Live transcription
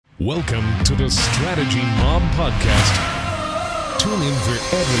Welcome to the Strategy Mob Podcast. Tune in for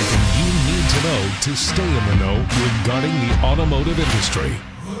everything you need to know to stay in the know regarding the automotive industry.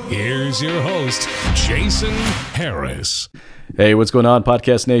 Here's your host, Jason Harris. Hey, what's going on,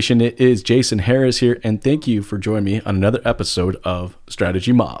 Podcast Nation? It is Jason Harris here, and thank you for joining me on another episode of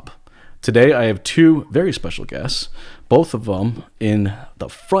Strategy Mob. Today, I have two very special guests, both of them in the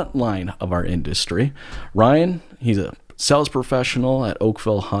front line of our industry. Ryan, he's a sales professional at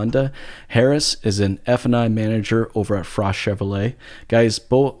Oakville Honda. Harris is an F&I manager over at Frost Chevrolet. Guys,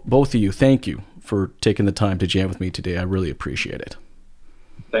 both of you, thank you for taking the time to jam with me today. I really appreciate it.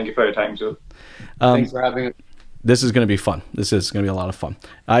 Thank you for your time, Joe. Thanks for having me. This is going to be fun. This is going to be a lot of fun.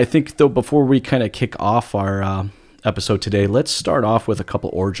 I think, though, before we kind of kick off our episode today, let's start off with a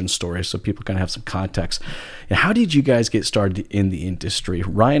couple origin stories so people kind of have some context. How did you guys get started in the industry?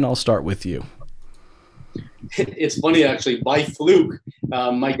 Ryan, I'll start with you. It's funny, actually, by fluke.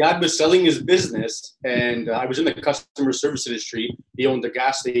 My dad was selling his business, and I was in the customer service industry. He owned a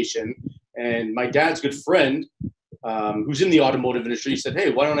gas station, and my dad's good friend, who's in the automotive industry, said,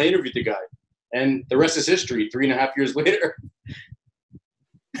 "Hey, why don't I interview the guy?" And the rest is history. 3.5 years later.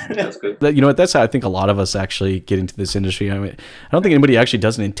 That's good. You know what? That's how I think a lot of us actually get into this industry. I mean, I don't think anybody actually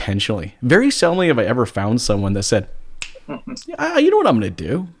does it intentionally. Very seldomly have I ever found someone that said, yeah, you know what I'm going to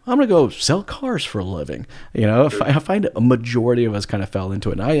do? I'm going to go sell cars for a living. You know, I find a majority of us kind of fell into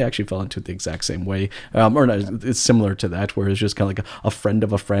it. And I actually fell into it the exact same way. Or not, it's similar to that, where it's just kind of like a friend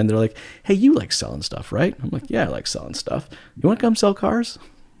of a friend. They're like, "Hey, you like selling stuff, right?" I'm like, "Yeah, I like selling stuff. You want to come sell cars?"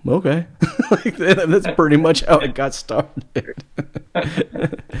 Okay. Like that's pretty much how it got started.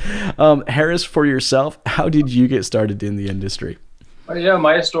 Harris, for yourself, how did you get started in the industry? Yeah,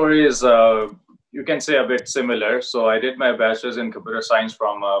 my story is, you can say, a bit similar. So I did my bachelor's in computer science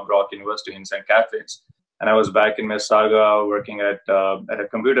from Brock University in St. Catharines. And I was back in Mississauga working at a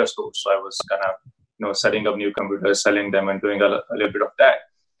computer store. So I was kind of, setting up new computers, selling them, and doing a little bit of that.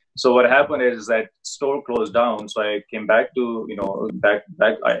 So what happened is that store closed down. So I came back to, back.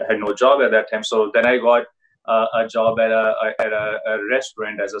 I had no job at that time. So then I got a job at a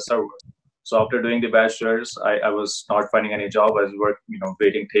restaurant as a server. So after doing the bachelor's, I was not finding any job. I was working,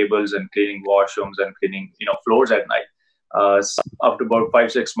 waiting tables and cleaning washrooms and cleaning, floors at night. After about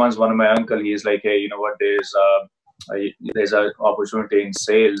 5-6 months, one of my uncle, he's like, "Hey, you know what? There's an opportunity in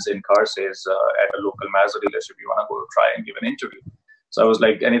sales, in car sales, at a local Mazda dealership. You want to go try and give an interview?" So I was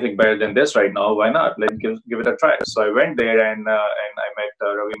like, anything better than this right now? Why not? Let's give it a try. So I went there and I met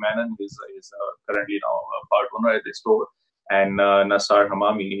Ravi Menon. He's currently now a part owner at the store. And Nassar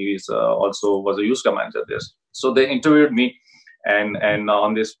Hamami, he's also was a used car manager there. So they interviewed me, and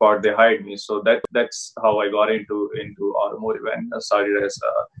on this part they hired me. So that's how I got into automotive and started as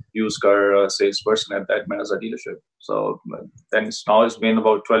a used car salesperson at that Mazda dealership. So then it's been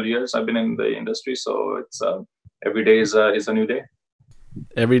about 12 years I've been in the industry. So it's every day is a new day.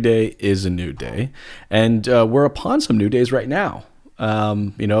 Every day is a new day, and we're upon some new days right now.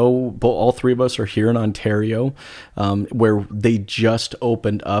 All three of us are here in Ontario, where they just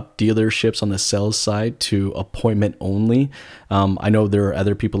opened up dealerships on the sales side to appointment only. I know there are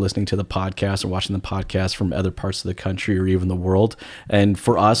other people listening to the podcast or watching the podcast from other parts of the country or even the world. And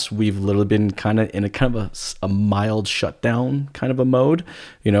for us, we've literally been kind of in a mild shutdown kind of a mode,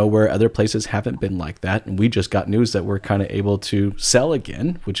 where other places haven't been like that. And we just got news that we're kind of able to sell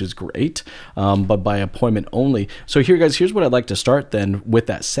again, which is great, but by appointment only. So here's what I'd like to start then with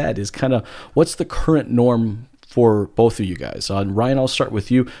that said is kind of what's the current norm for both of you guys. Ryan, I'll start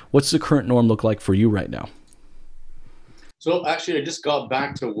with you. What's the current norm look like for you right now? So actually, I just got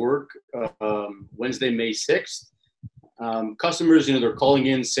back to work Wednesday, May 6th. Customers, they're calling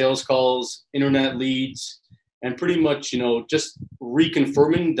in sales calls, internet leads, and pretty much, just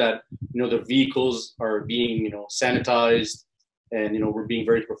reconfirming that, the vehicles are being, sanitized, and, we're being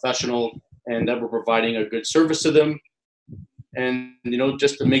very professional, and that we're providing a good service to them. And,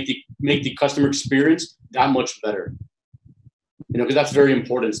 just to make the customer experience that much better, because that's very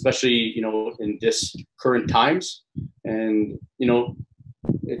important, especially, in this current times. And,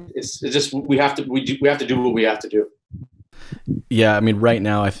 it's just, we have to do what we have to do. Yeah. I mean, right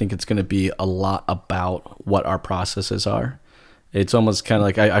now, I think it's going to be a lot about what our processes are. It's almost kind of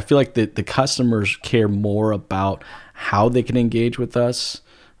like, I feel like the customers care more about how they can engage with us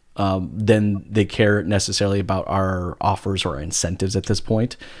than they care necessarily about our offers or our incentives at this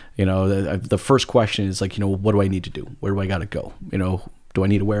point. The first question is like, what do I need to do? Where do I got to go? Do I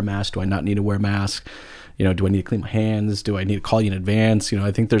need to wear a mask? Do I not need to wear a mask? Do I need to clean my hands? Do I need to call you in advance?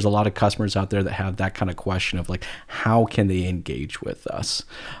 I think there's a lot of customers out there that have that kind of question of like, how can they engage with us?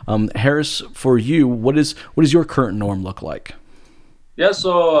 Harris, for you, what is your current norm look like? Yeah,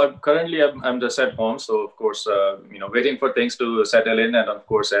 so currently I'm just at home. So of course, waiting for things to settle in, and of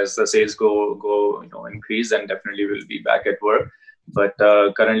course, as the sales go increase, then definitely we'll be back at work. But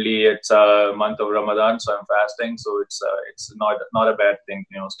currently it's a month of Ramadan, so I'm fasting. So it's not a bad thing,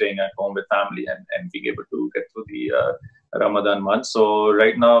 staying at home with family and being able to get through the Ramadan month. So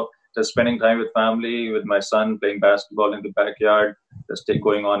right now, just spending time with family, with my son, playing basketball in the backyard, just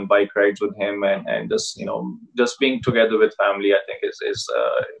going on bike rides with him, and just being together with family, I think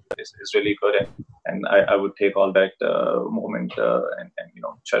is really good, and I would take all that moment and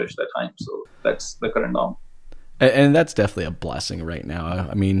cherish that time. So that's the current norm. And that's definitely a blessing right now.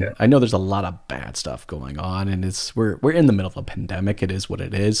 I mean, yeah. I know there's a lot of bad stuff going on, and we're in the middle of a pandemic. It is what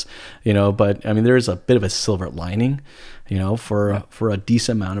it is, but I mean, there is a bit of a silver lining, for a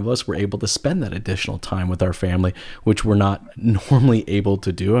decent amount of us, we're able to spend that additional time with our family, which we're not normally able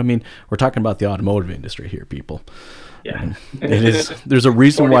to do. I mean, we're talking about the automotive industry here, people. Yeah, it is. There's a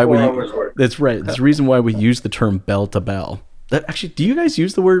reason why that's right. There's a reason why we use the term bell to bell. Actually, do you guys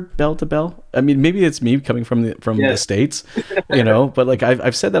use the word bell to bell? I mean, maybe it's me coming from the States, but like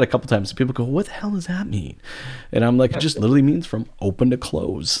I've said that a couple times. People go, "What the hell does that mean?" And I'm like, it just literally means from open to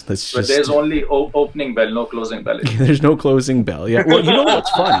close. But there's only opening bell, no closing bell. There's no closing bell. Yeah. Well, you know what's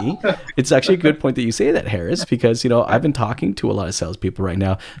funny? It's actually a good point that you say that, Harris, because I've been talking to a lot of salespeople right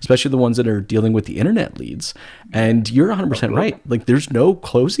now, especially the ones that are dealing with the internet leads, and you're 100% right. Like, there's no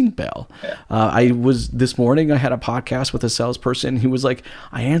closing bell. Yeah. This morning I had a podcast with a salesperson who was like,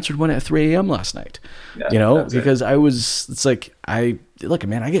 I answered one at 3 a.m. last night, because it's like, look,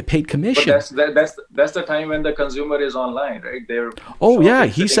 man, I get paid commission. But that's the time when the consumer is online,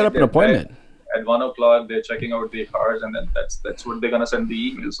 right? He set up an appointment at 1 o'clock. They're checking out their cars, and then that's what they're gonna send the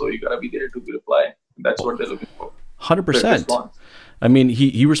email. So you gotta be there to reply. That's what they're looking for. 100%. I mean,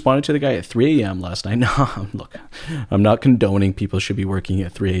 he responded to the guy at 3 a.m. last night. No, look, I'm not condoning people should be working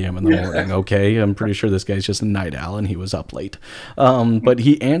at 3 a.m. in the morning, okay? I'm pretty sure this guy's just a night owl and he was up late. But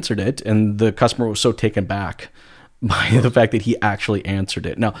he answered it, and the customer was so taken back by the fact that he actually answered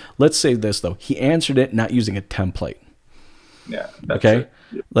it. Now, let's say this, though. He answered it not using a template. Yeah. Okay?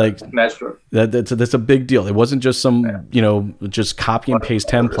 Like, natural. That's a big deal. It wasn't just some, just copy and paste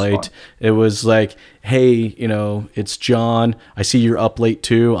template. It was like, hey, it's John. I see you're up late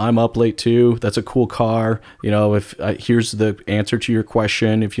too. I'm up late too. That's a cool car. If here's the answer to your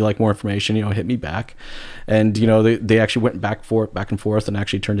question. If you like more information, hit me back. And they actually went back and forth, and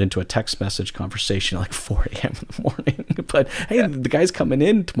actually turned into a text message conversation at like 4 a.m. in the morning. But hey, the guy's coming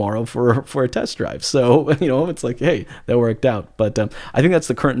in tomorrow for a test drive. So it's like, hey, that worked out. But I think that's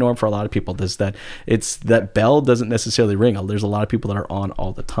the current norm for a lot of people. Is that it's that bell doesn't necessarily ring. There's a lot of people that are on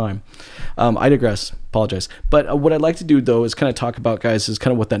all the time. I digress. Apologize. But what I'd like to do, though, is kind of talk about, guys, is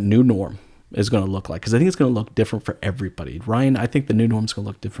kind of what that new norm is going to look like, because I think it's going to look different for everybody. Ryan, I think the new norm is going to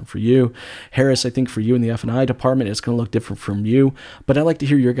look different for you. Harris, I think for you in the F&I department, it's going to look different from you. But I'd like to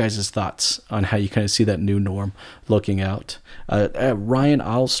hear your guys' thoughts on how you kind of see that new norm looking out. Ryan,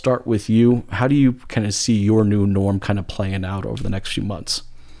 I'll start with you. How do you kind of see your new norm kind of playing out over the next few months?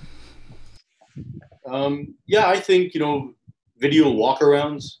 I think, video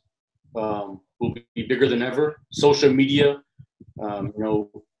walkarounds will be bigger than ever. Social media,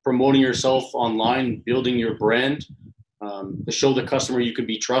 promoting yourself online, building your brand, to show the customer you can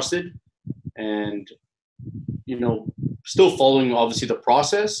be trusted, and, still following obviously the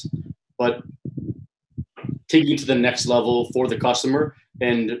process, but taking it to the next level for the customer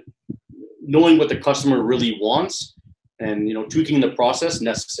and knowing what the customer really wants, and, tweaking the process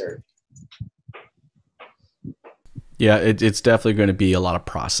necessary. Yeah, it's definitely going to be a lot of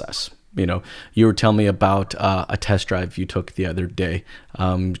process. You were telling me about a test drive you took the other day.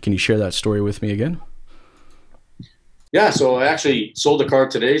 Can you share that story with me again? Yeah, so I actually sold the car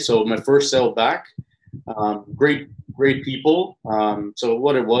today. So my first sale back. Great people. So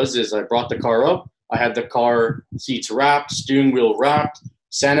what it was is I brought the car up. I had the car seats wrapped, steering wheel wrapped,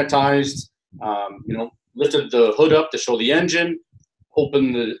 sanitized. Lifted the hood up to show the engine.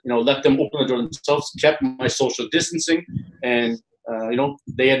 Let them open the door themselves. Kept my social distancing, and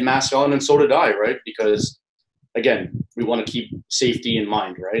they had masks on, and so did I, right? Because again, we want to keep safety in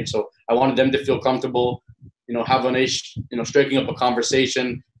mind, right? So I wanted them to feel comfortable, have a nice, striking up a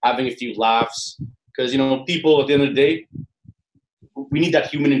conversation, having a few laughs, because people at the end of the day, we need that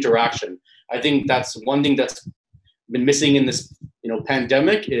human interaction. I think that's one thing that's been missing in this,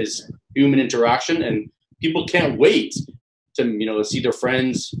 pandemic is human interaction, and people can't wait to see their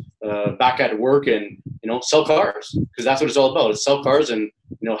friends back at work and sell cars, because that's what it's all about. It's sell cars and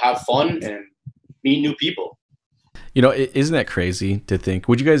have fun and meet new people. You know, isn't that crazy to think?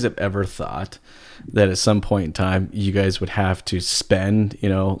 Would you guys have ever thought that at some point in time you guys would have to spend, you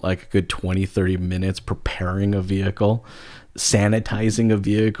know, like a good 20, 30 minutes preparing a vehicle, sanitizing a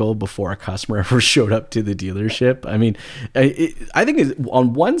vehicle before a customer ever showed up to the dealership? I mean, I think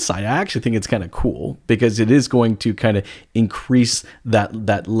on one side, I actually think it's kind of cool because it is going to kind of increase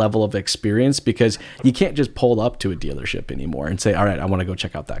that level of experience, because you can't just pull up to a dealership anymore and say, all right, I want to go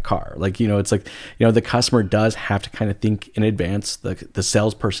check out that car. Like, you know, it's like, you know, the customer does have to kind of think in advance. The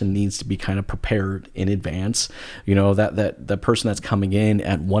salesperson needs to be kind of prepared in advance. You know, that the person that's coming in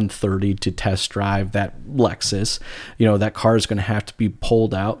at 1:30 to test drive that Lexus, you know, that car is going to have to be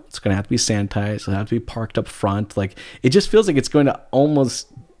pulled out. It's going to have to be sanitized. It's going to have to be parked up front. Like, it just feels like it's going to almost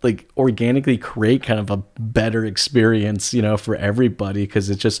like organically create kind of a better experience, you know, for everybody, because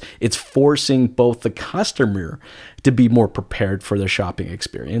it's forcing both the customer to be more prepared for their shopping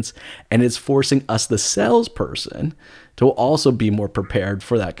experience, and it's forcing us, the salesperson, to also be more prepared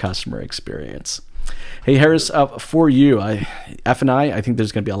for that customer experience. Hey, Harris, for you, F&I think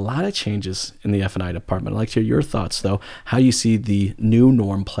there's going to be a lot of changes in the F&I department. I'd like to hear your thoughts, though, how you see the new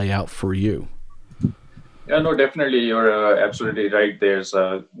norm play out for you. Yeah, no, definitely. You're absolutely right. There is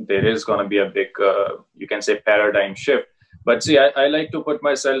going to be a big, you can say, paradigm shift. But see, I like to put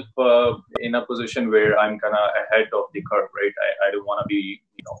myself in a position where I'm kind of ahead of the curve, right? I don't want to be,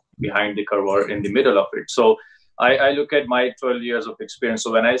 you know, behind the curve or in the middle of it. So I look at my 12 years of experience.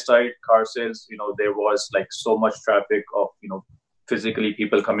 So when I started car sales, you know, there was like so much traffic of, you know, physically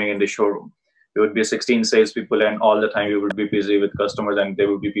people coming in the showroom. There would be 16 salespeople, and all the time we would be busy with customers, and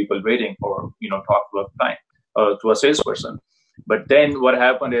there would be people waiting for, you know, talk to a client, to a salesperson. But then what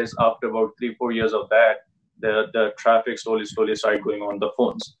happened is, after about 3-4 years of that, the traffic slowly started going on the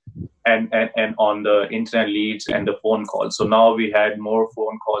phones and on the internet leads and the phone calls. So now we had more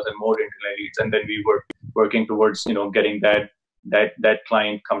phone calls and more internet leads, and then we were working towards, you know, getting that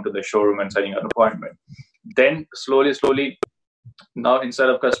client come to the showroom and setting an appointment. Then slowly, now instead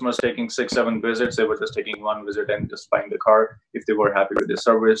of customers taking 6-7 visits, they were just taking 1 visit and just buying the car if they were happy with the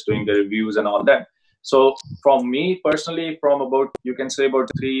service, doing the reviews and all that. So from me personally, from about, you can say about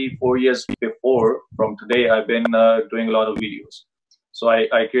 3-4 years before from today, I've been doing a lot of videos. So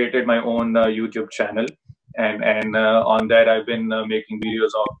I created my own YouTube channel, and on that I've been making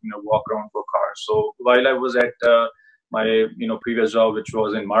videos of, you know, walk around for cars. So while I was at my, you know, previous job, which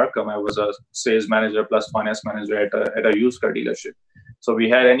was in Markham, I was a sales manager plus finance manager at a used car dealership. So we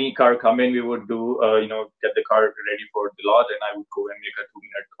had any car come in, we would do, you know, get the car ready for the lot, and I would go and make a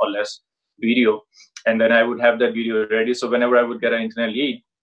 2-minute or less video, and then I would have that video ready. So whenever I would get an internet lead,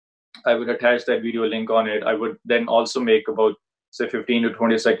 I would attach that video link on it. I would then also make about, say, 15 to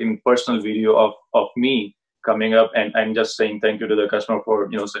 20 second personal video of me coming up and just saying thank you to the customer for,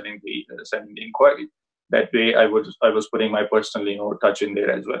 you know, sending the inquiry. That way I was putting my personal, you know, touch in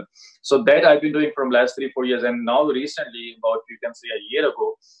there as well. So that I've been doing from last 3-4 years. And now recently, about, you can say, a year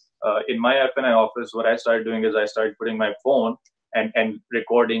ago, in my F&I office, what I started doing is I started putting my phone and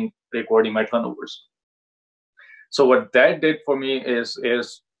recording my turnovers. So what that did for me is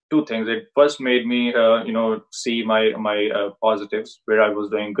 2 things. It first made me, you know, see my positives, where I was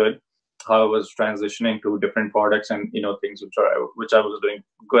doing good, how I was transitioning to different products, and, you know, things which I was doing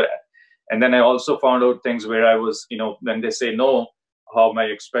good at. And then I also found out things where I was, you know, when they say no, how my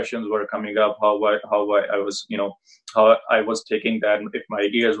expressions were coming up, how I was, you know, how I was taking that, if my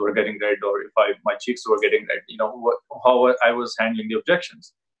ears were getting red, or if my cheeks were getting red, you know, how I was handling the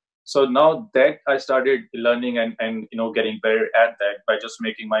objections. So now that I started learning and you know, getting better at that by just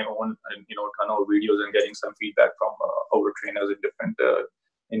making my own, you know, ton of videos and getting some feedback from our trainers in different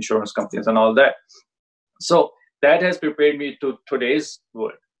insurance companies and all that. So that has prepared me to today's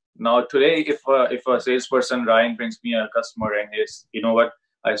world. Now today, if a salesperson, Ryan, brings me a customer and says, you know what,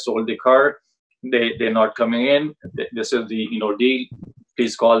 I sold the car, they're not coming in, this is the, you know, deal,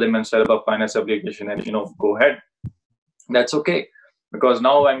 please call them and set up a finance application and, you know, go ahead. That's okay, because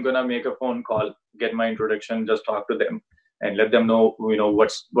now I'm gonna make a phone call, get my introduction, just talk to them and let them know, you know,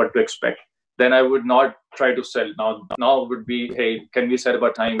 what to expect. Then I would not try to sell. Now would be, hey, can we set up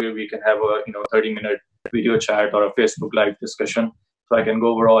a time where we can have a, you know, 30-minute video chat or a Facebook live discussion, so I can go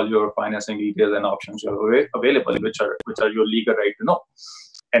over all your financing details and options you have available, which are your legal right to know.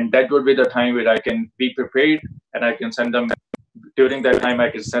 And that would be the time where I can be prepared, and I can send them, during that time, I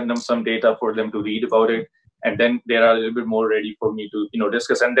can send them some data for them to read about it. And then they are a little bit more ready for me to, you know,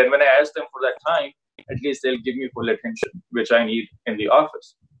 discuss. And then when I ask them for that time, at least they'll give me full attention, which I need in the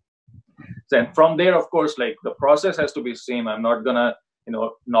office. Then from there, of course, like, the process has to be same. I'm not gonna,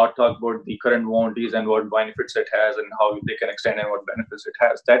 not talk about the current warranties and what benefits it has and how they can extend and what benefits it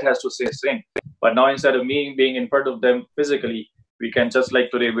has. That has to stay the same. But now, instead of me being in front of them physically, we can, just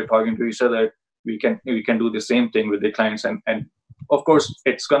like today we're talking to each other, we can do the same thing with the clients. And of course,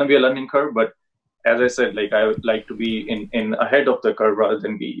 it's going to be a learning curve. But as I said, like, I would like to be in ahead of the curve rather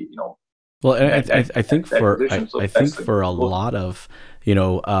than be, Well, and I think for a lot of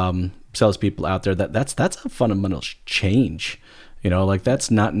salespeople out there, that's a fundamental change. Like, that's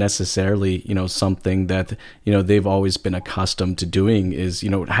not necessarily something that they've always been accustomed to doing. Is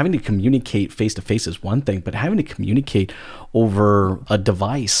having to communicate face to face is one thing, but having to communicate over a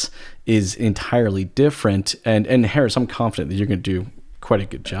device is entirely different. And Harris, I'm confident that you're going to do quite a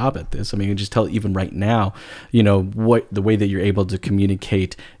good job at this. I mean, you just tell even right now, what the way that you're able to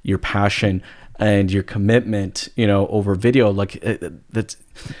communicate your passion and your commitment, over video, like that's,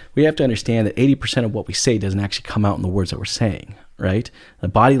 we have to understand that 80% of what we say doesn't actually come out in the words that we're saying, right? The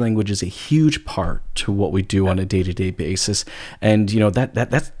body language is a huge part to what we do on a day-to-day basis. And,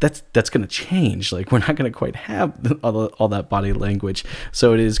 that's going to change. Like, we're not going to quite have all that body language.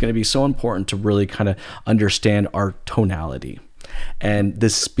 So it is going to be so important to really kind of understand our tonality and the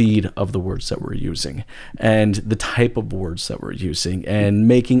speed of the words that we're using and the type of words that we're using and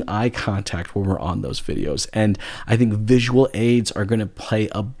making eye contact when we're on those videos. And I think visual aids are going to play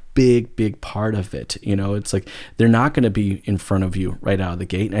a big part of it. It's like they're not going to be in front of you right out of the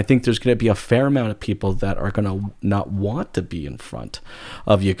gate. And I think there's going to be a fair amount of people that are going to not want to be in front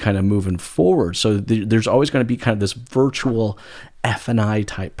of you kind of moving forward. So there's always going to be kind of this virtual F&I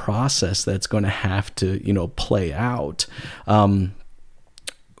type process that's going to have to, play out. What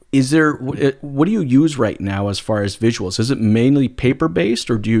do you use right now as far as visuals? Is it mainly paper-based,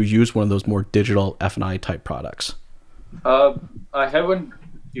 or do you use one of those more digital F&I type products? I haven't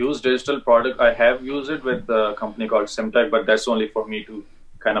used digital product. I have used it with a company called Simtech, but that's only for me to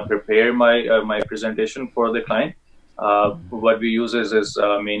kind of prepare my my presentation for the client. What we use is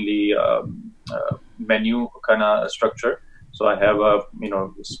mainly menu kind of structure. So I have a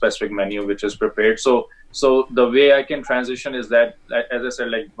specific menu which is prepared. So the way I can transition is that, as I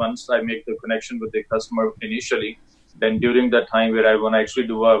said, like, once I make the connection with the customer initially, then during the time where I want to actually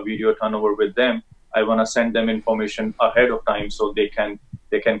do a video turnover with them, I want to send them information ahead of time so they can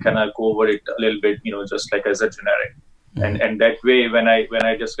kind of go over it a little bit, just like as a generic. Mm-hmm. And that way, when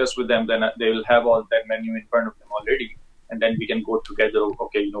I discuss with them, then they will have all that menu in front of them already, and then we can go together.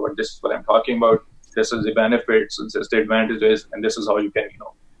 Okay, this is what I'm talking about. This is the benefits, this is the advantages, and this is how you can,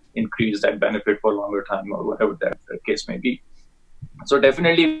 increase that benefit for a longer time, or whatever that case may be. So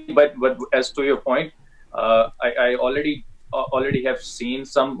definitely, but as to your point, I already have seen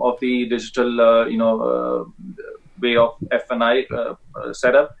some of the digital, way of F&I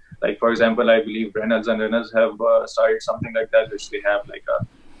setup. Like, for example, I believe Reynolds and Reynolds have started something like that, which they have like a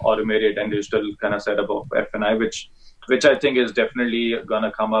automated and digital kind of setup of F&I, which I think is definitely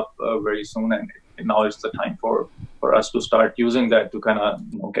gonna come up very soon. And now is the time for us to start using that to kind of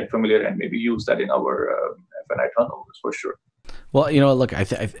get familiar and maybe use that in our F&I turnovers for sure. Well, look,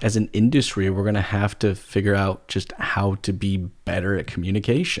 as an industry, we're going to have to figure out just how to be better at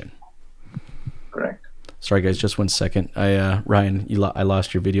communication. Correct. Sorry, guys, just 1 second. Ryan, I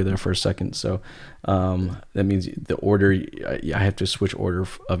lost your video there for a second. So that means the order, I have to switch order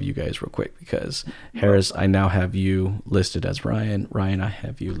of you guys real quick, because Harris, I now have you listed as Ryan. Ryan, I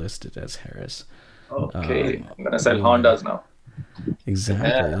have you listed as Harris. Okay, I'm going to sell Hondas now. Exactly.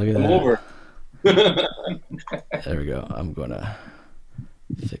 Yeah, look at I'm that. over. There we go. I'm going to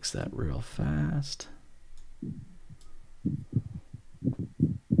fix that real fast.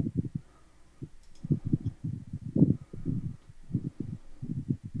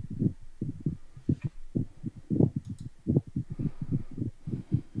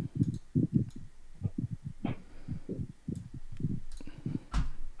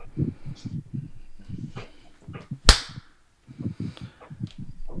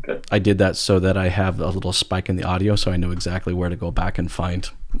 I did that so that I have a little spike in the audio, so I know exactly where to go back and find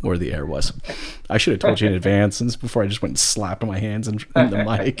where the air was. I should have told you in advance, since before I just went and slapped my hands in the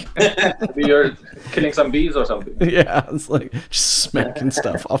mic. Maybe you're killing some bees or something. Yeah, it's like just smacking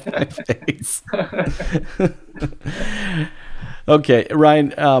stuff off my face. Okay,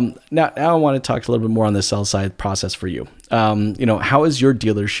 Ryan, now I want to talk a little bit more on the sell side process for you. How has your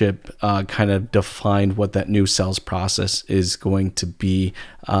dealership kind of defined what that new sales process is going to be?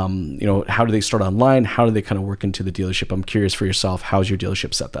 How do they start online? How do they kind of work into the dealership? I'm curious for yourself, how's your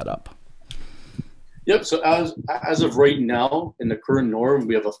dealership set that up? Yep. So as of right now, in the current norm,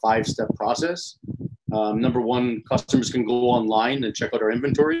 we have a 5-step process. Number 1, customers can go online and check out our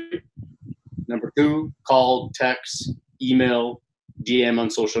inventory. Number 2, call, text, email, DM on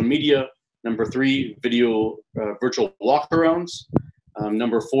social media. Number 3, video virtual walkarounds.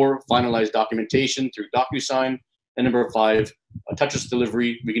 Number 4, finalized documentation through DocuSign. And number 5, a touchless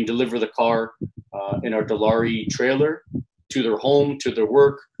delivery. We can deliver the car in our Dilawri trailer to their home, to their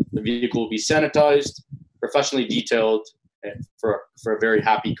work. The vehicle will be sanitized, professionally detailed, for a very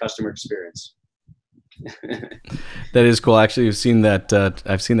happy customer experience. That is cool. Actually, I've seen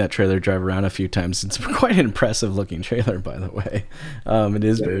that trailer drive around a few times. It's quite an impressive looking trailer, by the way. It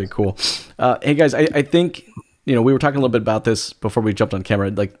is very cool. Hey guys, I think, we were talking a little bit about this before we jumped on camera.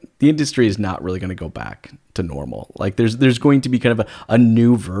 Like, the industry is not really going to go back to normal. Like, there's going to be kind of a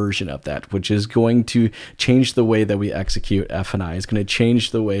new version of that, which is going to change the way that we execute F&I. It's going to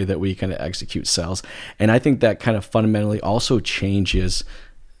change the way that we kind of execute sales. And I think that kind of fundamentally also changes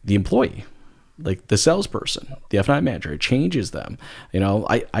the employee, like the salesperson, the F&I manager. It changes them.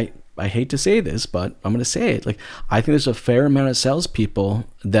 I hate to say this, but I'm going to say it. Like, I think there's a fair amount of salespeople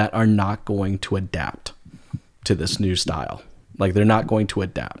that are not going to adapt to this new style. Like, they're not going to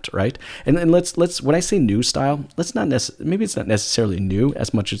adapt, right? And let's when I say new style, maybe it's not necessarily new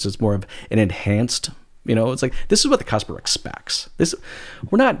as much as it's more of an enhanced. It's like, this is what the customer expects.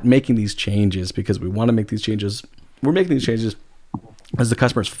 We're not making these changes because we want to make these changes. We're making these changes as the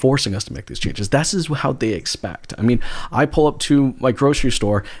customer is forcing us to make these changes. This is how they expect. I mean, I pull up to my grocery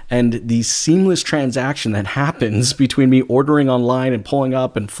store, and the seamless transaction that happens between me ordering online and pulling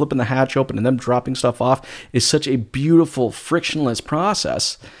up and flipping the hatch open and them dropping stuff off is such a beautiful, frictionless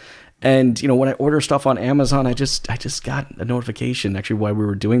process. And, when I order stuff on Amazon, I just got a notification, actually, while we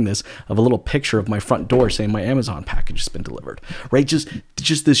were doing this, of a little picture of my front door saying my Amazon package has been delivered, right? Just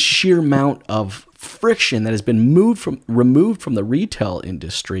this sheer amount of friction that has been removed from the retail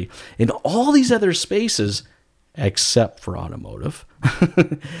industry in all these other spaces, except for automotive.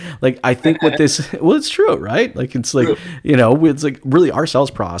 Like, I think what this, well, it's true, right? Like, it's like, it's like, really, our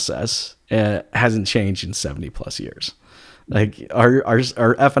sales process hasn't changed in 70 plus years. Like,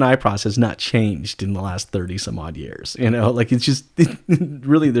 our F&I process has not changed in the last 30 some odd years. Like, it's just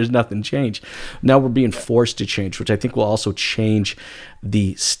really, there's nothing changed. Now we're being forced to change, which I think will also change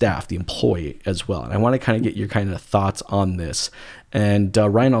the staff, the employee as well. And I want to kind of get your kind of thoughts on this. And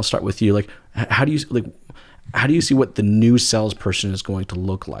Ryan, I'll start with you. Like, how do you see what the new salesperson is going to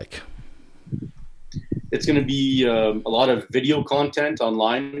look like? It's going to be a lot of video content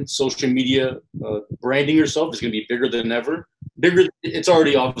online, social media. Branding yourself is going to be bigger than ever. It's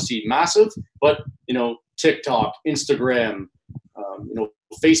already obviously massive, but TikTok, Instagram,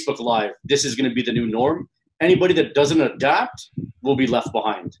 Facebook Live. This is going to be the new norm. Anybody that doesn't adapt will be left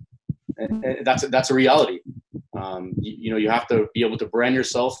behind, and that's a reality. You have to be able to brand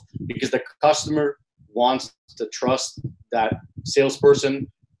yourself, because the customer wants to trust that salesperson.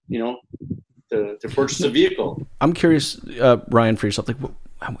 To purchase a vehicle. I'm curious, Ryan, for yourself, like,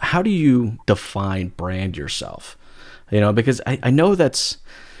 how do you define brand yourself? Because I know that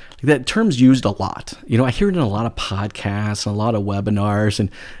term's used a lot. I hear it in a lot of podcasts and a lot of webinars.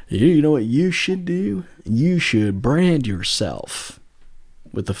 And you know what you should do? You should brand yourself,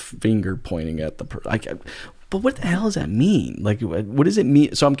 with the finger pointing at the person. But what the hell does that mean? Like, what does it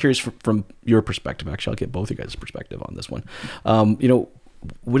mean? So I'm curious from your perspective. Actually, I'll get both of you guys' perspective on this one.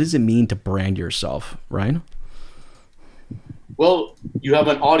 What does it mean to brand yourself, Ryan? Well, you have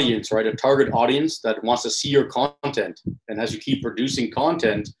an audience, right? A target audience that wants to see your content. And as you keep producing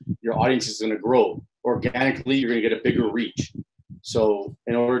content, your audience is going to grow. Organically, you're going to get a bigger reach. So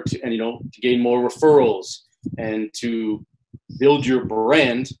in order to, to gain more referrals and to build your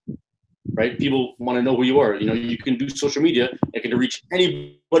brand, right? People want to know who you are. You can do social media. It can reach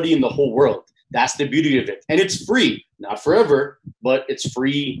anybody in the whole world. That's the beauty of it. And it's free, not forever, but it's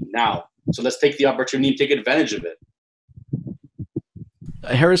free now. So let's take the opportunity and take advantage of it.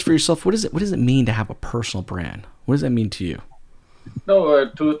 Harris, for yourself, what does it mean to have a personal brand? What does that mean to you? No,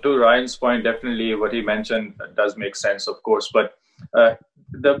 to Ryan's point, definitely what he mentioned does make sense, of course. But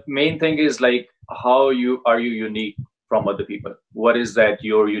the main thing is, like, how are you unique from other people? What is that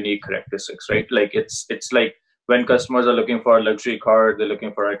your unique characteristics, right? Like, it's like, when customers are looking for a luxury car, they're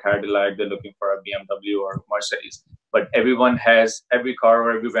looking for a Cadillac, they're looking for a BMW or a Mercedes. But every car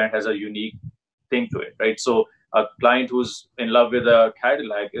or every brand has a unique thing to it, right? So a client who's in love with a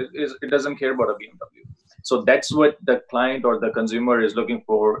Cadillac, it doesn't care about a BMW. So that's what the client or the consumer is looking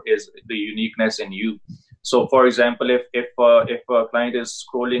for, is the uniqueness in you. So, for example, if a client is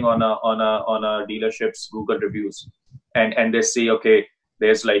scrolling on a dealership's Google reviews, and they see, okay,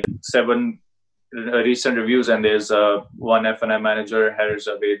 there's like 7 recent reviews, and there's one F&I manager, Harris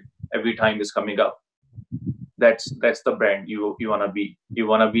Javed, every time is coming up. That's the brand you want to be. You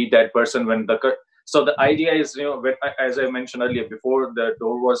want to be that person when So the idea is, as I mentioned earlier, before the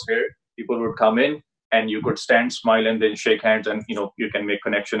door was here, people would come in and you could stand, smile, and then shake hands, and you can make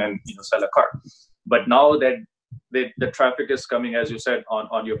connection and sell a car. But now that the traffic is coming, as you said,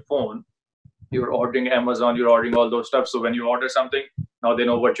 on your phone, you're ordering Amazon, you're ordering all those stuff. So when you order something, now they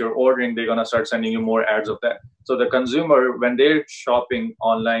know what you're ordering. They're gonna start sending you more ads of that. So the consumer, when they're shopping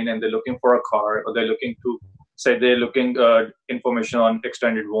online and they're looking for a car, or they're looking information on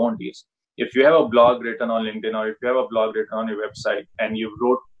extended warranties. If you have a blog written on LinkedIn, or if you have a blog written on your website, and you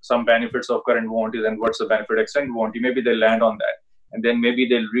wrote some benefits of current warranties and what's the benefit of extended warranty, maybe they'll land on that. And then maybe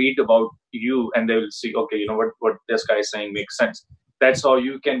they'll read about you and they will see, okay, what this guy is saying makes sense. That's how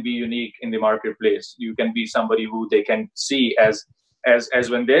you can be unique in the marketplace. You can be somebody who they can see as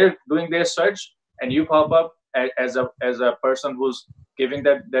when they're doing their search, and you pop up as a person who's giving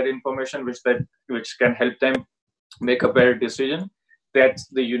that information, which can help them make a better decision. That's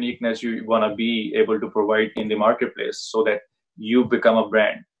the uniqueness you want to be able to provide in the marketplace, so that you become a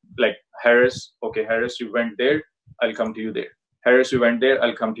brand. Like Harris, okay, Harris, you went there, I'll come to you there. Harris, you went there,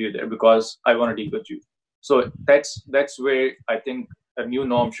 I'll come to you there, because I want to deal with you. So that's where I think a new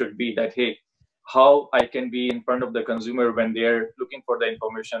norm should be, that, hey, how I can be in front of the consumer when they're looking for the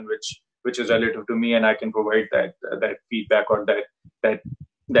information which is relative to me, and I can provide that feedback, or that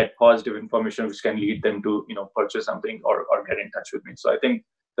positive information which can lead them to purchase something or get in touch with me. So I think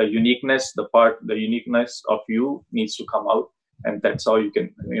the uniqueness of you needs to come out, and that's how you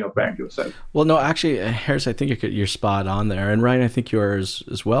can brand yourself. Well, no, actually, Harris, I think you're spot on there, and Ryan, I think yours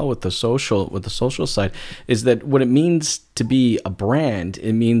as well with the social side, is that what it means to be a brand,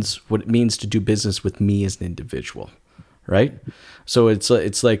 it means what it means to do business with me as an individual, right? So it's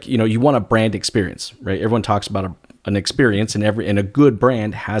like you want a brand experience, right? Everyone talks about an experience, and a good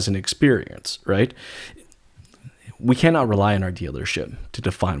brand has an experience, right? We cannot rely on our dealership to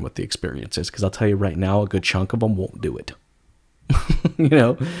define what the experience is, because I'll tell you right now, a good chunk of them won't do it.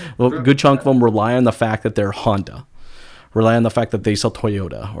 A good chunk of them rely on the fact that they're Honda, rely on the fact that they sell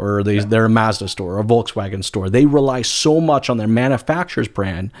Toyota, or they're a Mazda store or a Volkswagen store. They rely so much on their manufacturer's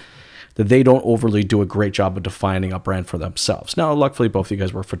brand that they don't overly do a great job of defining a brand for themselves. Now, luckily, both of you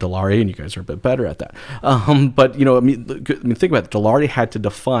guys work for Dilawri, and you guys are a bit better at that. But think about it. Dilawri had to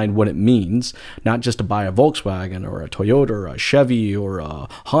define what it means, not just to buy a Volkswagen or a Toyota or a Chevy or a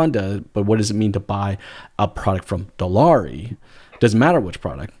Honda, but what does it mean to buy a product from Dilawri? Doesn't matter which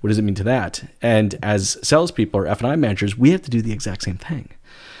product. What does it mean to that? And as salespeople or F&I managers, we have to do the exact same thing.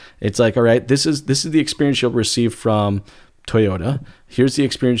 It's like, all right, this is the experience you'll receive from Toyota. Here's the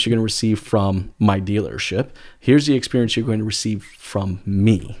experience you're going to receive from my dealership. Here's the experience you're going to receive from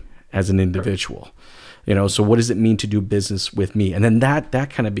me as an individual. So what does it mean to do business with me? And then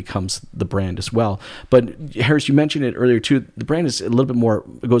that kind of becomes the brand as well. But Harris, you mentioned it earlier too. The brand is a little bit more,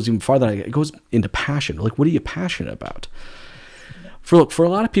 it goes even farther. It goes into passion. Like, what are you passionate about? For a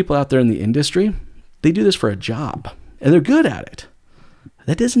lot of people out there in the industry, they do this for a job, and they're good at it.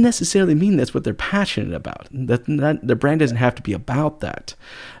 That doesn't necessarily mean that's what they're passionate about. That their brand doesn't have to be about that.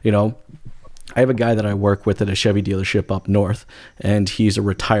 I have a guy that I work with at a Chevy dealership up north, and he's a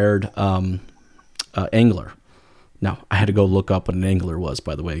retired angler. Now, I had to go look up what an angler was,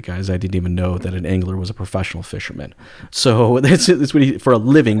 by the way, guys. I didn't even know that an angler was a professional fisherman. So that's what for a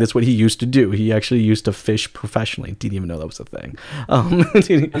living, that's what he used to do. He actually used to fish professionally. Didn't even know that was a thing. I'm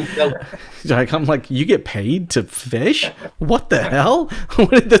like, you get paid to fish? What the hell?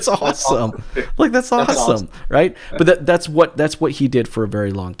 That's awesome. That's awesome, right? But that's what he did for a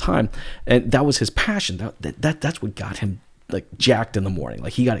very long time, and that was his passion. That's what got him jacked in the morning.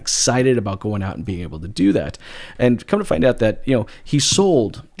 He got excited about going out and being able to do that. And come to find out that, he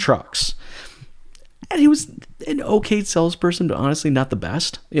sold trucks, and he was an okay salesperson, but honestly not the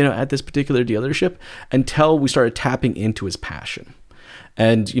best, at this particular dealership, until we started tapping into his passion.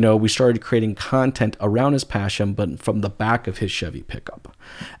 And, we started creating content around his passion, but from the back of his Chevy pickup.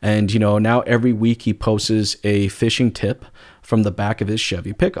 And, now every week he posts a fishing tip from the back of his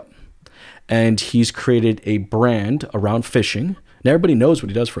Chevy pickup. And he's created a brand around fishing. Now everybody knows what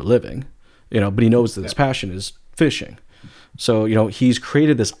he does for a living, but he knows that his passion is fishing. So, he's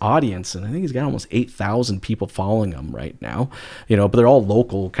created this audience, and I think he's got almost 8,000 people following him right now, but they're all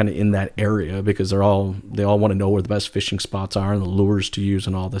local kind of in that area, because they all want to know where the best fishing spots are and the lures to use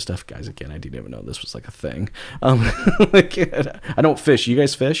and all this stuff. Guys, again, I didn't even know this was a thing. I don't fish. You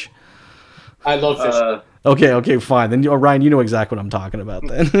guys fish? I love fishing. Okay, fine. Then Ryan, you know exactly what I'm talking about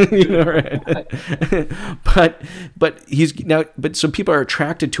then. Right? But so people are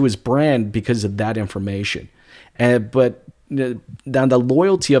attracted to his brand because of that information. But now the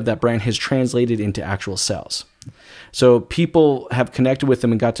loyalty of that brand has translated into actual sales. So people have connected with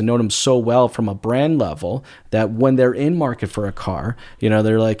them and got to know them so well from a brand level that when they're in market for a car, you know,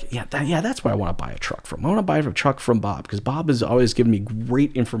 they're like, yeah, that's where I want to buy a truck from. I want to buy a truck from Bob, because Bob has always given me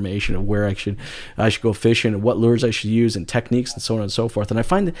great information of where I should go fishing and what lures I should use and techniques and so on and so forth. And I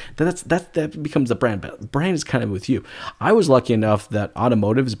find that becomes the brand. But the brand is kind of with you. I was lucky enough that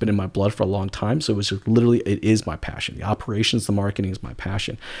automotive has been in my blood for a long time, so it was just literally, it is my passion. The operations, the marketing is my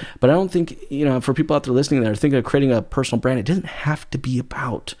passion. But I don't think, you know, for people out there listening that are thinking of creating a personal brand, it doesn't have to be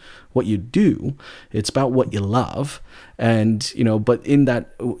about what you do. It's about what you love. And, you know, but in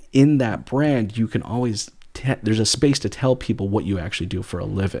that brand, you can always, there's a space to tell people what you actually do for a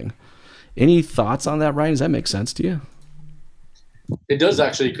living. Any thoughts on that, Ryan? Does that make sense to you? It does,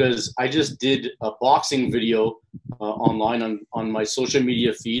 actually, because I just did a boxing video online on my social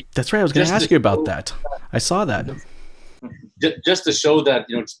media feed. That's right. I was going to ask you about that. I saw that. Just to show that,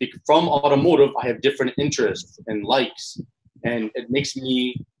 you know, speak from automotive, I have different interests and likes, and it makes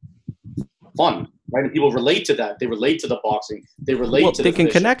me fun, right? And people relate to that. They relate to the boxing. They relate to they the can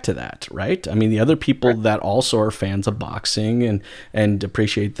fishing. connect to that, right? I mean, the other people that also are fans of boxing and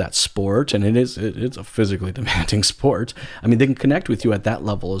appreciate that sport, and it's a physically demanding sport. I mean, they can connect with you at that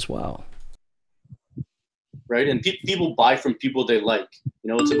level as well. Right? And people buy from people they like. You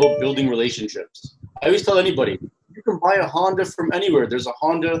know, it's about building relationships. I always tell anybody, you can buy a Honda from anywhere. There's a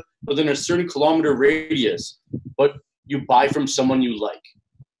Honda within a certain kilometer radius, but you buy from someone you like.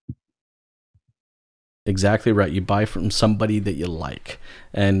 Exactly right. You buy from somebody that you like,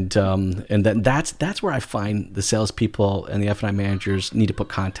 and then that's where I find the salespeople and the F&I managers need to put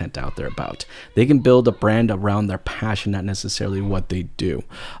content out there about. They can build a brand around their passion, not necessarily what they do.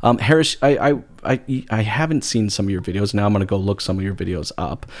 Harris, I haven't seen some of your videos. Now I'm going to go look some of your videos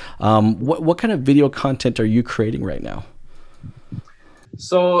up. What kind of video content are you creating right now?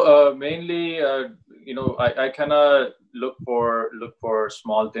 So mainly, you know, I kind of look for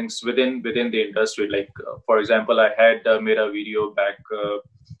small things within the industry. Like for example, I had made a video back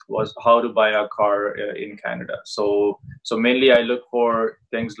was how to buy a car in Canada. So mainly I look for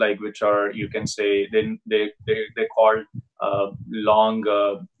things like which are, you can say, they call long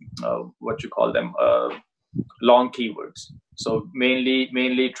what you call them, long keywords. So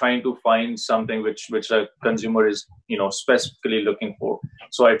mainly trying to find something which a consumer is, you know, specifically looking for.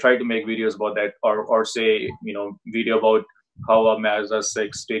 So I try to make videos about that, or say, you know, video about how a Mazda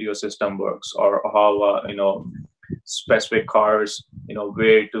 6 stereo system works, or how you know, specific cars, you know,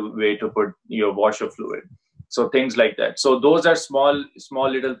 where to put your washer fluid. So things like that. So those are small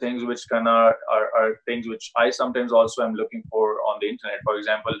little things which kind of are things which I sometimes also am looking for on the internet. For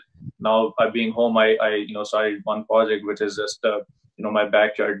example, now being home, I you know, started one project which is just you know, my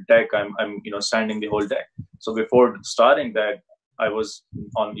backyard deck. I'm you know, sanding the whole deck. So before starting that, I was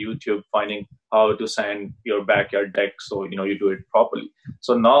on YouTube finding how to sand your backyard deck, so you know, you do it properly.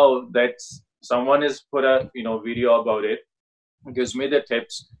 So now that someone has put a, you know, video about it, gives me the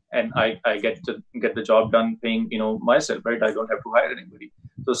tips, and I get the job done paying, you know, myself, right? I don't have to hire anybody.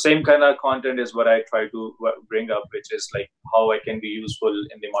 So same kind of content is what I try to bring up, which is like how I can be useful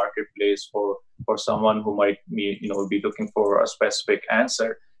in the marketplace for someone who might be, you know, be looking for a specific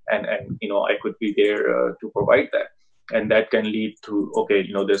answer, and you know, I could be there to provide that. And that can lead to, okay,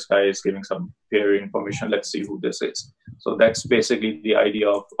 you know, this guy is giving some fair information. Let's see who this is. So that's basically the idea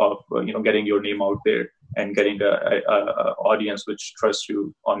of you know, getting your name out there and getting the audience which trusts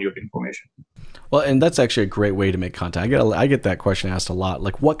you on your information. Well, and that's actually a great way to make content. I get that question asked a lot.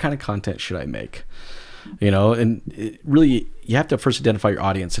 Like, what kind of content should I make? You know, and really, you have to first identify your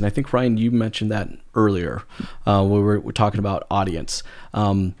audience. And I think, Ryan, you mentioned that earlier when we're talking about audience.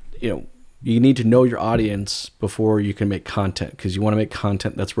 You know, you need to know your audience before you can make content, because you want to make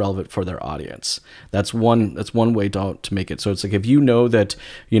content that's relevant for their audience. That's one way to make it. So it's like, if you know that,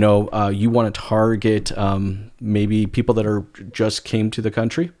 you know, you want to target maybe people that are just came to the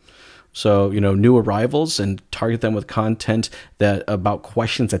country, so, you know, new arrivals, and target them with content that about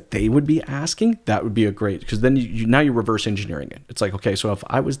questions that they would be asking, that would be a great, because then now you're reverse engineering it. It's like, okay, so if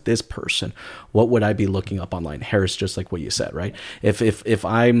I was this person, what would I be looking up online? Harris, just like what you said, right? If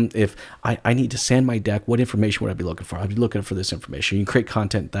I need to sand my deck, what information would I be looking for? I'd be looking for this information. You can create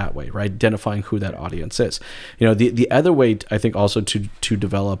content that way, right? Identifying who that audience is. You know, the other way, I think, also to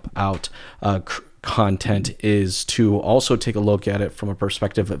develop out content is to also take a look at it from a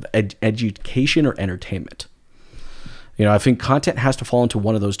perspective of education or entertainment. You know, I think content has to fall into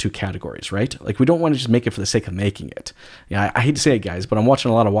one of those two categories, right? Like, we don't want to just make it for the sake of making it. Yeah, I hate to say it, guys, but I'm watching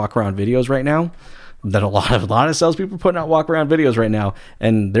a lot of walk around videos right now. that a lot of salespeople are putting out walk around videos right now,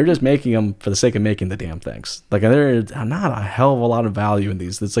 and they're just making them for the sake of making the damn things. Like, there's not a hell of a lot of value in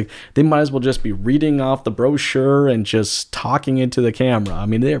these. It's like they might as well just be reading off the brochure and just talking into the camera. I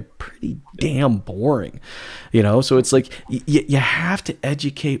mean, they're pretty damn boring, you know? So it's like you have to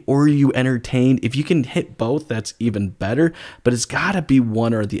educate or you entertain. If you can hit both, that's even better, but it's got to be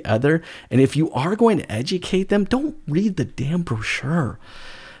one or the other. And if you are going to educate them, don't read the damn brochure.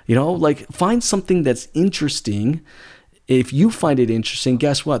 You know, like, find something that's interesting. If you find it interesting,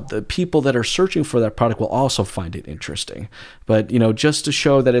 guess what? The people that are searching for that product will also find it interesting. But, you know, just to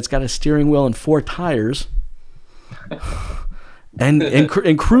show that it's got a steering wheel and 4 tires and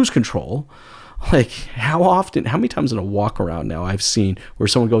cruise control, like, how many times in a walk around now I've seen where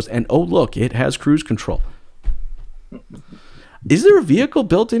someone goes, and oh, look, it has cruise control. Is there a vehicle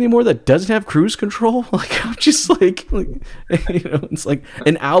built anymore that doesn't have cruise control? Like, I'm just like, you know, it's like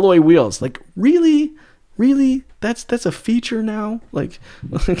an alloy wheels. Like, really? That's a feature now? Like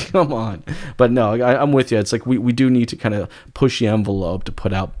come on. But no, I'm with you. It's like we do need to kind of push the envelope to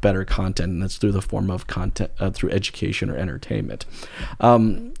put out better content, and that's through the form of content, through education or entertainment.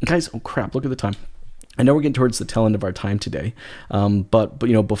 Guys, oh crap, look at the time. I know we're getting towards the tail end of our time today, but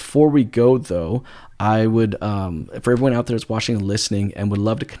you know, before we go though, I would, for everyone out there that's watching and listening, and would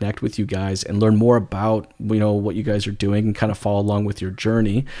love to connect with you guys and learn more about, you know, what you guys are doing and kind of follow along with your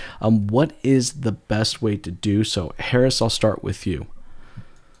journey. What is the best way to do so? Harris, I'll start with you.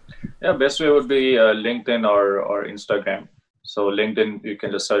 Yeah, best way would be LinkedIn or Instagram. So LinkedIn, you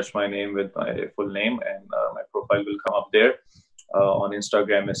can just search my name with my full name, and my profile will come up there. On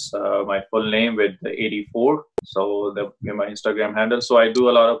Instagram is my full name with the 84. So my Instagram handle. So I do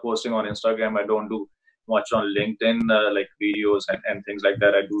a lot of posting on Instagram. I don't do much on LinkedIn, like videos and things like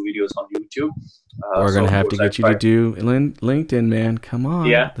that. I do videos on YouTube. We're going to have to get you to do LinkedIn, man. Come on.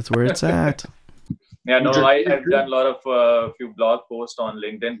 Yeah. That's where it's at. Yeah, no, I've done a lot of few blog posts on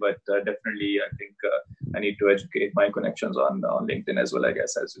LinkedIn, but definitely I think I need to educate my connections on LinkedIn as well, I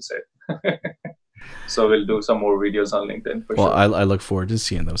guess, as you said. So we'll do some more videos on LinkedIn for sure. I look forward to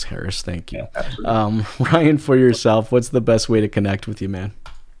seeing those, Harris. Thank you. Yeah, absolutely. Ryan, for yourself, what's the best way to connect with you, man?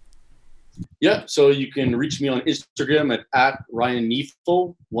 Yeah, so you can reach me on Instagram at Ryan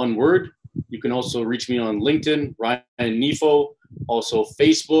Nefo, one word. You can also reach me on LinkedIn, Ryan Nefo, also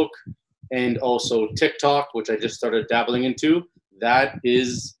Facebook, and also TikTok, which I just started dabbling into. That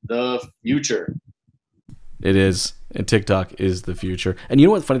is the future. It is. And TikTok is the future. And you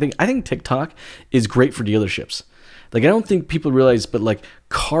know what the funny thing? I think TikTok is great for dealerships. Like, I don't think people realize, but like,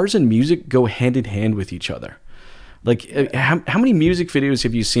 cars and music go hand in hand with each other. Like, how many music videos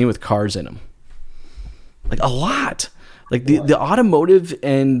have you seen with cars in them? Like, a lot. Like, the automotive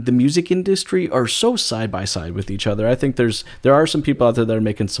and the music industry are so side by side with each other. I think there are some people out there that are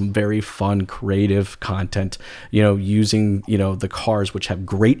making some very fun, creative content, you know, using, you know, the cars, which have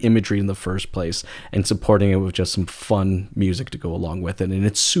great imagery in the first place, and supporting it with just some fun music to go along with it. And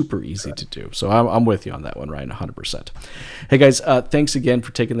it's super easy to do. So I'm with you on that one, Ryan, 100%. Hey guys, thanks again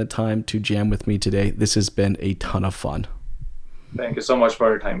for taking the time to jam with me today. This has been a ton of fun. Thank you so much for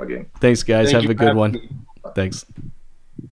your time again. Thanks, guys. Have a good one. Thanks.